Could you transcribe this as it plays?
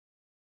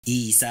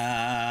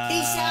Isa.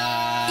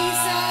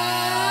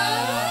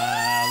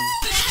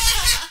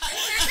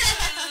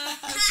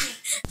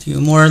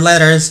 Two more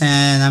letters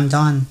and I'm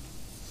done.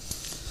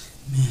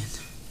 Man,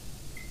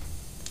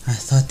 I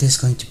thought this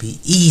was going to be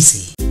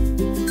easy.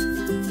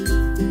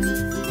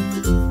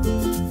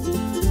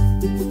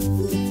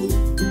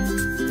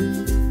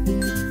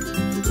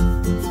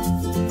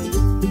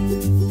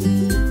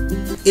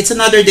 It's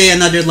another day,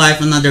 another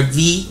life, another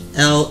VLOG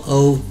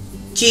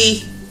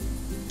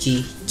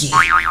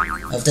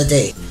of the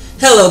day.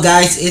 Hello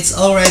guys, it's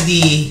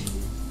already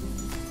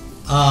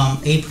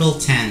April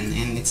 10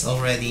 and it's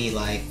already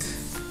like,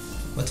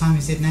 what time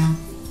is it now?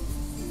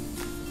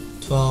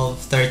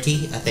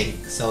 12:30 I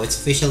think. So it's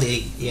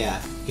officially,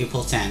 yeah,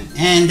 April 10.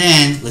 And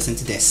then listen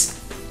to this.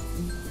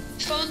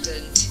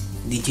 Fondant.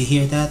 Did you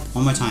hear that?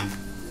 One more time.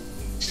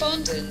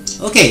 Fondant.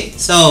 Okay,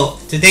 so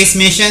today's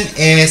mission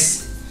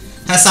has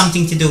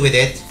something to do with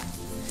it.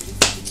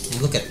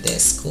 And look at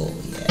this, cool,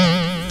 yeah.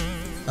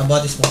 I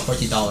bought this for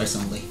 $40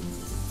 only.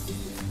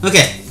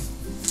 Okay,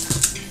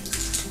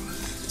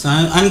 so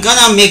I'm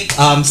gonna make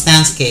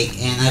stance cake,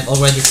 and I've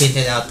already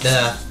printed out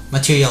the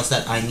materials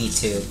that I need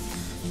to.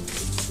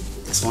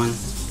 This one,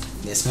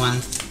 this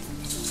one,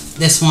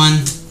 this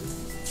one,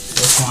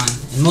 this one,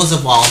 and most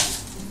of all,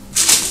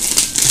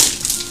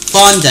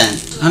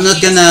 fondant. I'm not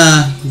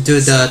gonna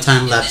do the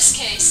time lapse.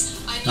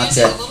 Not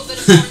yet.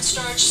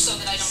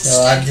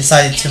 So I've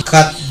decided to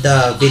cut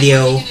the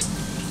video.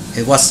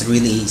 It was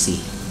really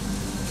easy.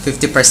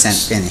 50%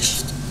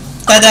 finished.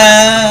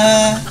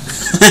 Ta-da!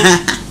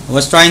 I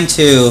was trying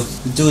to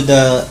do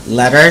the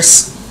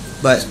letters,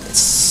 but it's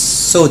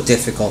so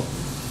difficult.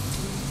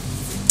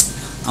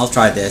 I'll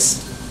try this.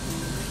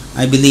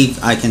 I believe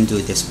I can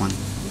do this one.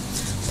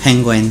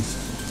 Penguin.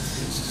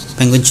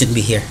 Penguin should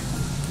be here.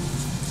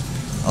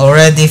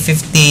 Already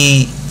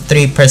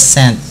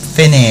 53%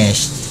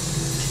 finished.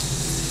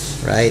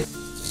 Right?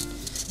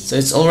 So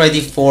it's already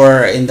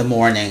 4 in the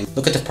morning.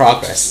 Look at the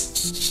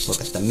progress.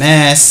 Look at the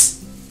mess.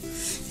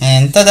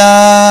 And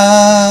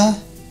ta-da!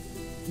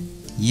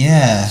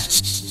 Yeah.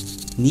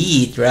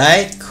 Neat,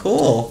 right?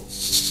 Cool.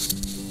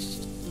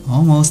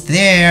 Almost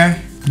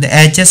there. The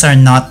edges are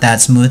not that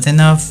smooth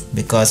enough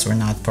because we're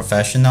not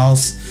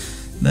professionals.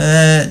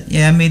 But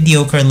yeah,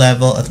 mediocre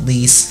level at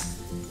least.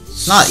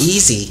 It's not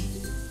easy.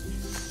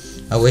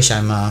 I wish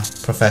I'm a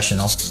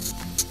professional.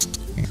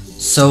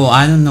 So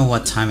I don't know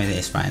what time it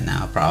is right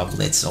now.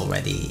 Probably it's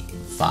already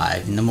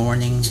 5 in the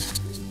morning.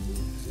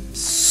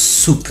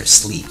 Super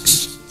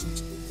sleepy.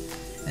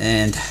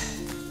 And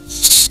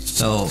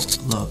so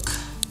look,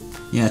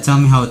 yeah, tell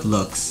me how it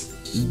looks.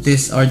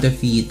 These are the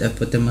feet. I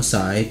put them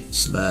aside,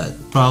 but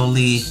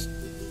probably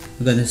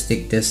I'm gonna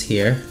stick this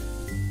here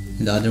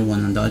and the other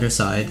one on the other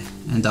side,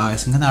 and the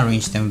eyes, I'm gonna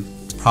arrange them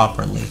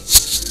properly.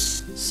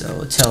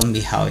 So tell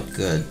me how it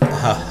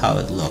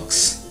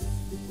looks.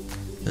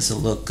 Does it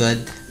look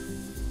good?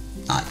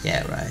 Not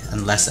yet, right?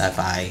 Unless if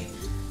I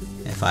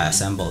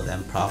assemble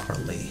them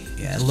properly.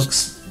 Yeah, it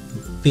looks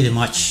pretty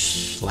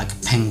much like a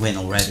penguin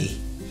already.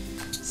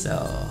 So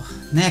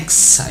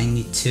next I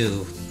need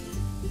to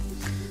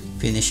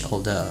finish all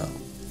the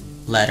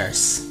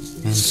letters.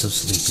 I'm so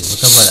sleepy.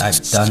 Look at what I've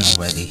done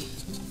already.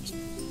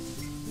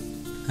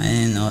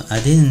 I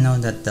didn't know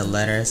that the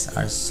letters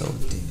are so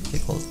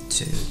difficult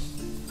to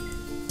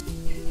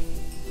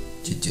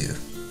do.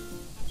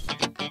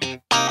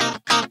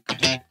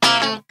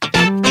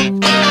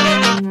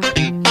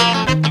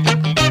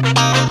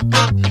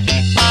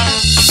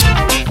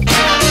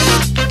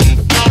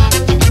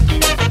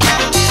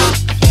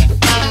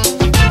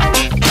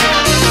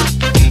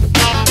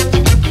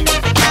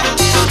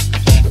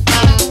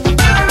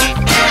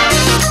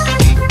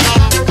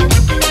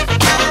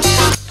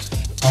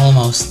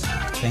 Almost.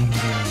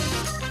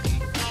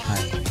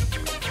 Hi.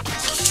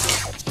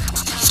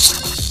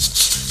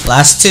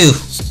 Last two.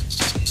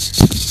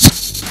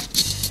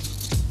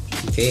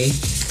 Okay.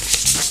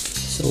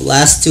 So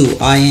last two,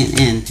 I and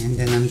N, and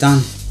then I'm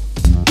done.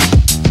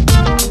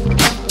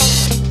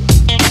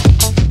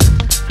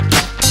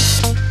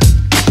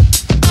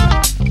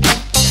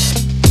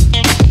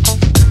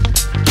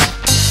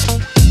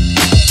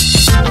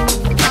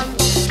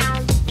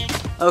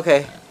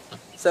 Okay.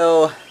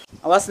 So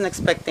I wasn't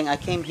expecting. I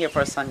came here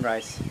for a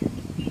sunrise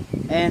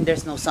and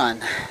there's no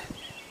sun.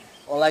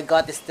 All I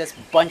got is this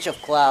bunch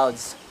of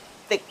clouds,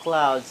 thick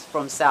clouds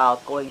from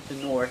south going to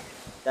north.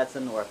 That's the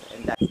north,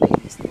 and that's the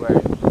east where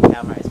the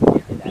camera is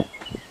pointed at.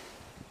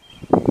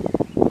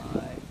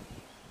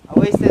 I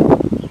wasted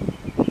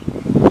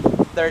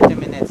 30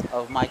 minutes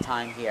of my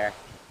time here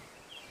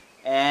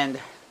and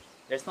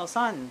there's no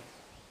sun.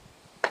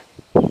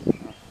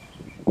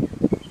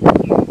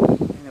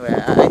 Anyway,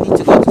 I need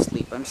to go to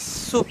sleep. I'm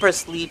super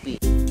sleepy.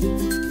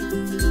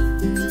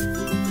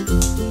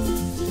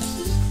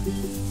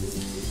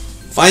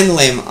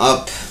 Finally, I'm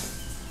up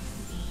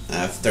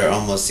after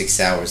almost 6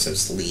 hours of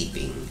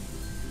sleeping.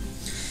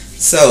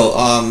 So,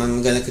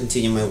 I'm gonna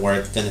continue my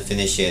work, gonna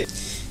finish it.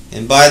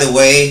 And by the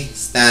way,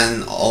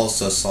 Stan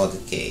also saw the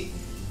cake.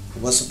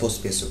 It was supposed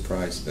to be a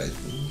surprise, but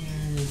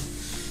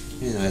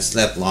you know, I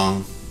slept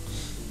long.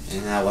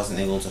 and I wasn't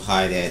able to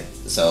hide it,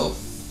 so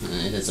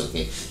it's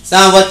okay.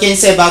 Sam, what can you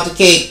say about the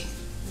cake?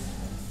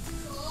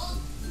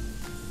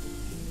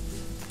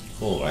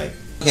 Cool, right?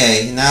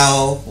 Okay,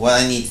 now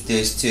what I need to do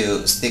is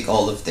to stick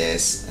all of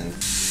this, and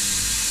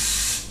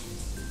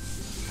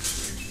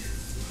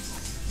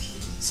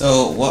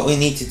so what we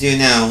need to do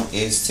now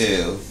is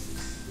to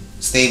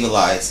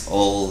stabilize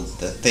all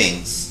the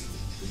things.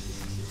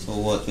 So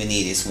what we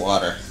need is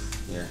water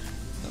here.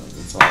 So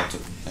that's all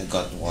I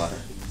got water.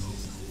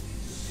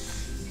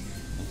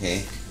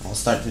 Okay, I'll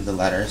start with the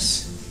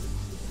letters.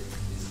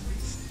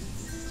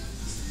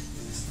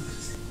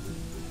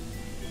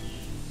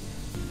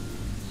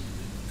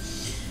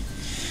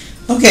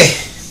 Okay,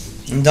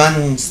 I'm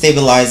done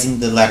stabilizing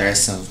the letters,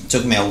 so it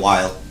took me a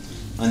while.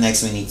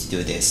 Next we need to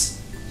do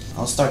this.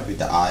 I'll start with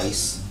the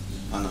eyes.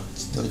 Oh no,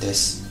 let's do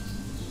this.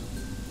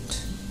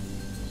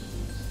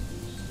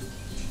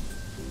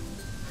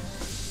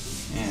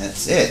 And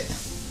that's it.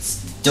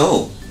 It's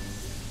dope.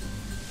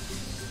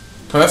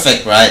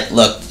 Perfect, right?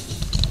 Look.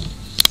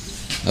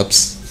 Oops.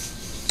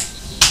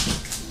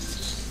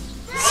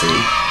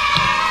 See?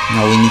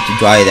 Now we need to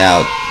dry it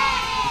out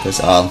because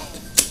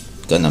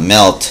it's gonna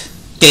melt.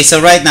 Okay,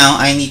 so right now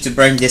I need to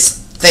burn this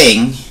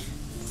thing.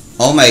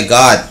 Oh my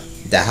god,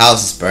 the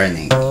house is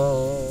burning.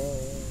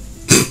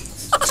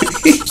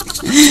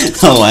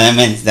 Oh, what I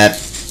meant is that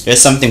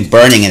there's something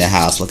burning in the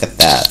house. Look at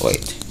that.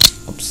 Wait.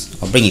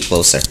 Oops. I'll bring it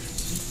closer.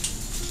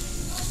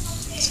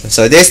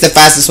 So this is the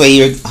fastest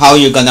way how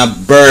you're gonna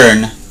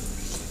burn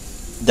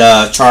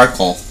the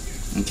charcoal.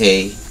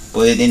 Okay,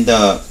 put it in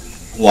the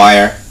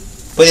wire.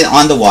 Put it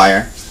on the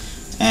wire,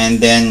 and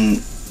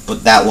then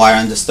put that wire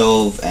on the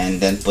stove, and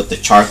then put the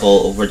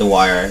charcoal over the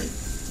wire.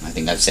 I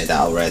think I've said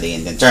that already.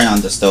 And then turn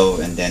on the stove,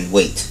 and then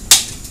wait.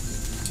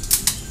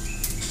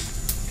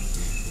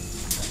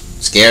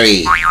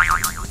 Scary.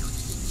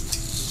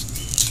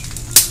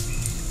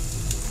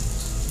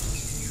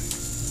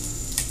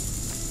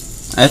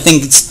 I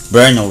think it's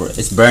burned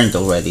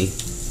already.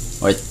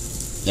 Or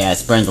yeah,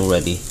 it's burned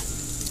already.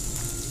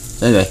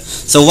 So anyway,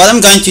 so what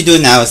I'm going to do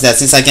now is that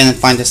since I cannot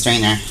find the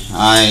strainer,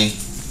 I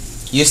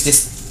use this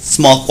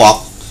small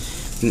wok,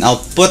 and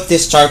I'll put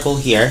this charcoal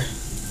here,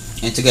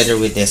 and together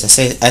with this,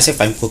 as if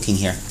I'm cooking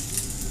here.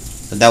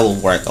 So that will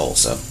work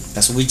also.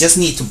 So we just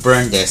need to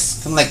burn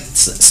this, kind of like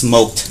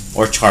smoked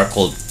or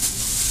charcoal,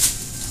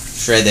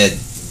 shredded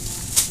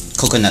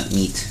coconut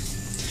meat,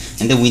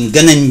 and then we're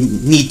gonna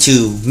need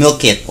to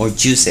milk it or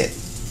juice it.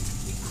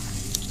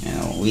 You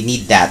know, we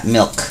need that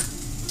milk.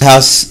 The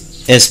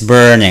house is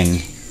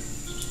burning.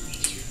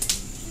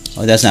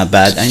 Oh, that's not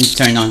bad. I need to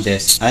turn on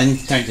this. I need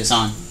to turn this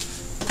on.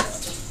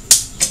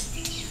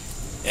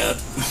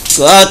 Yep.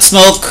 Go out,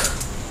 smoke.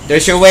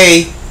 There's your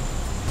way.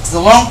 It's a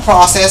long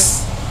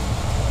process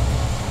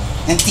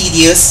and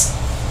tedious,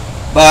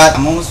 but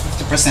I'm almost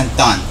 50%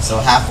 done, so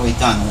halfway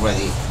done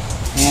already.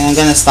 And I'm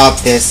gonna stop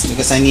this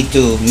because I need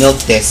to milk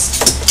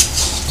this.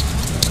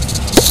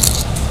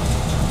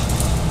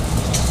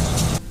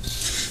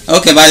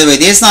 Okay, by the way,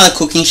 this is not a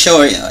cooking show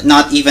or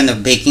not even a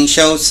baking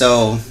show,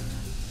 so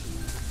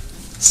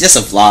it's just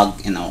a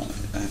vlog, you know,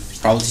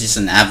 probably just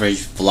an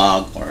average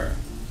vlog, or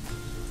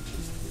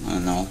I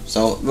don't know.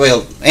 So,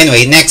 well,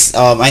 anyway, next,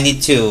 I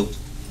need to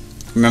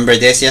remember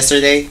this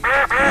yesterday.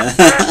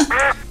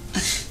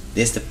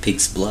 This is the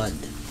pig's blood.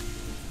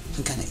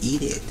 I'm gonna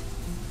eat it.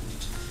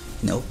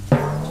 Nope.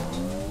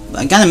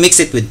 I'm gonna mix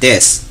it with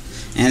this,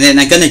 and then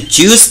I'm gonna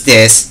juice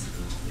this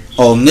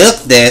or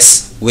milk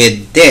this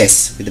with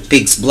the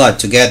pig's blood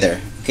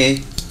together.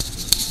 Okay.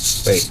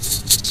 Wait.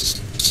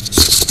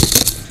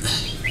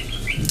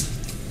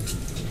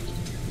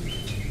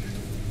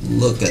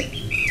 Look at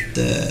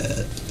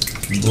that.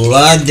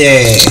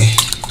 Bloody.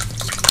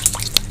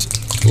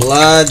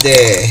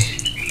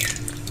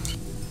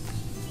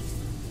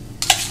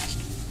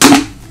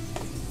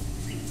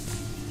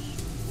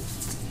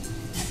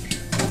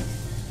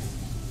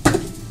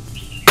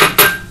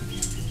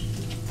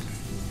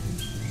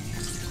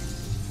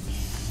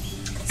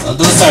 So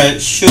those are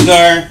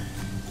sugar,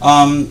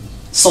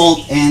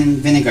 salt, and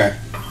vinegar.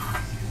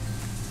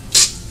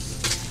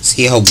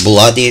 See how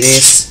bloody it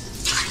is?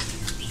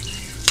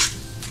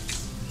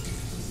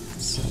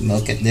 So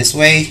milk it this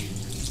way.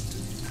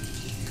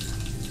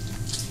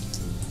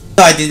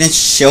 I didn't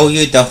show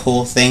you the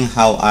whole thing,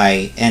 how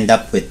I end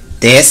up with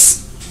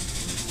this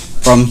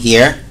from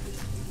here.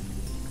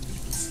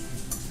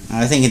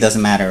 I think it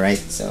doesn't matter, right?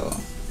 So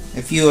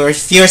if you're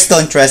still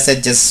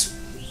interested, just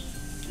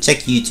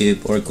check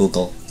YouTube or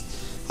Google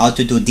how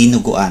to do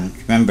dinuguan.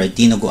 Remember,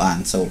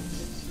 dinuguan. So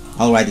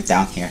I'll write it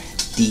down here.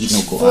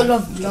 Dinuguan. Full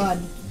of blood.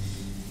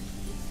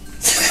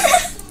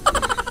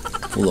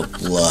 Full of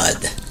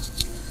blood.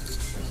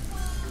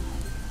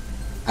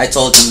 I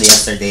told him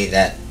yesterday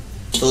that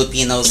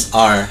Filipinos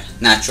are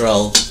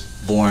natural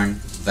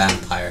born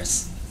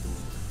vampires.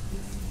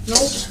 No.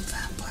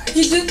 Vampires.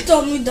 You did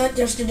tell me that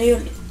yesterday.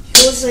 It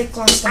was like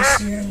class last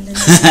year, and then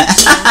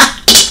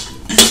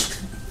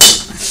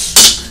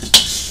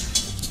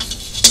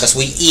because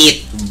we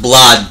eat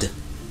blood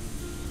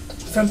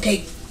from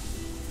pig.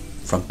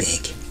 from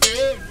pig.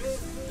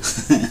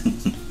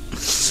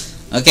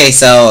 Okay,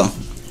 so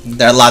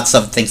there are lots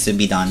of things to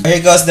be done.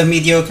 Here goes the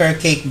mediocre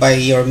cake by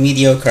your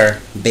mediocre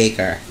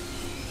baker.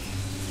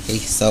 Okay,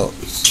 so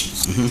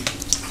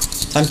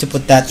time to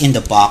put that in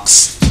the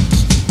box.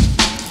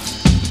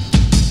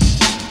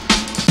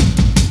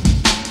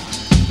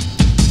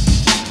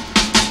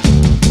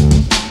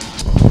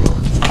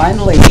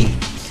 Finally!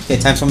 Okay,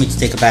 time for me to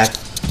take a bath.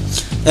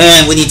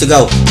 And we need to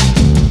go.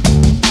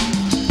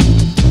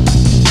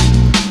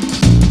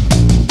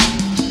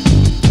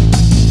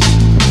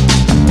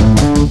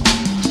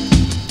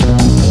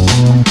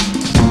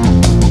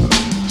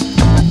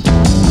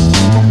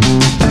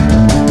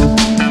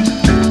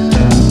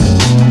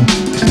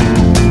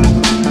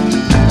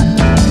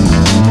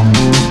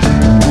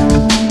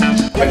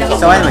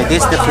 So anyway,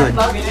 this is the food.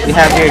 We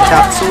have here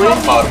chop suey.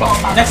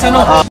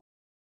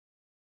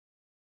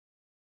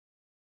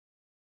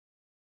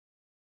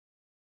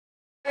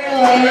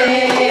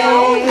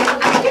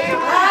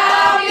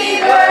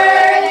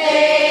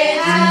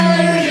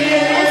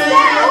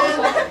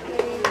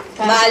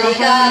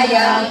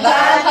 Maligayang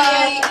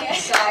bahay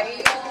sa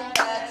iyong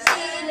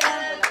kasina.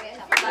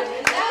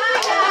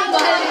 Maligayang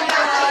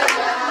maligayang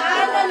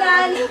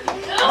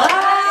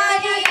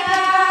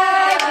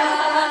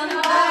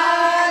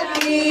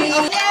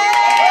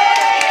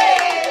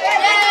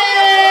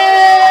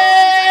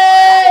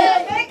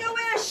make a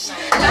wish.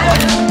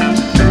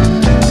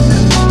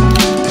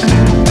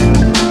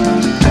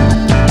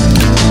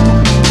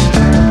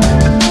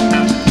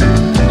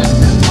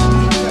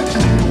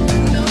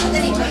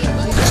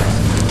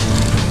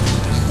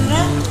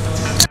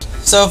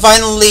 So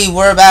finally,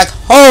 we're back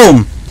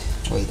home.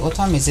 Wait, what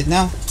time is it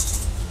now?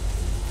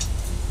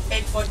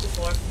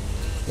 8:44.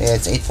 Yeah,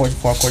 it's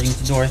 8:44 according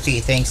to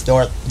Dorothie. Thanks,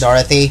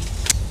 Dorothie.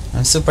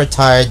 I'm super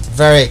tired,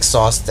 very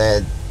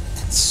exhausted,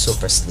 and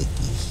super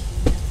sleepy.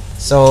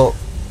 So,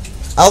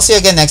 I'll see you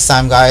again next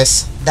time,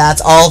 guys.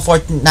 That's all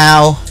for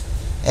now.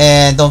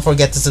 And don't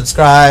forget to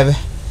subscribe.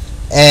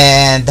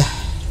 And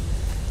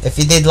if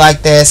you did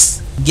like this,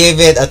 give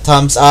it a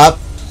thumbs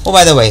up. Oh,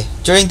 by the way,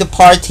 during the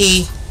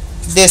party,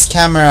 this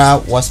camera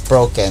was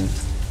broken.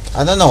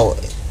 I don't know,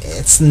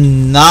 it's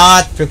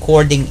not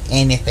recording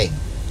anything.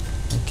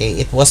 Okay,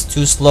 it was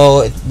too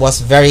slow, it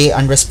was very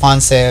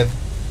unresponsive.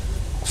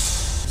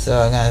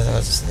 So guys,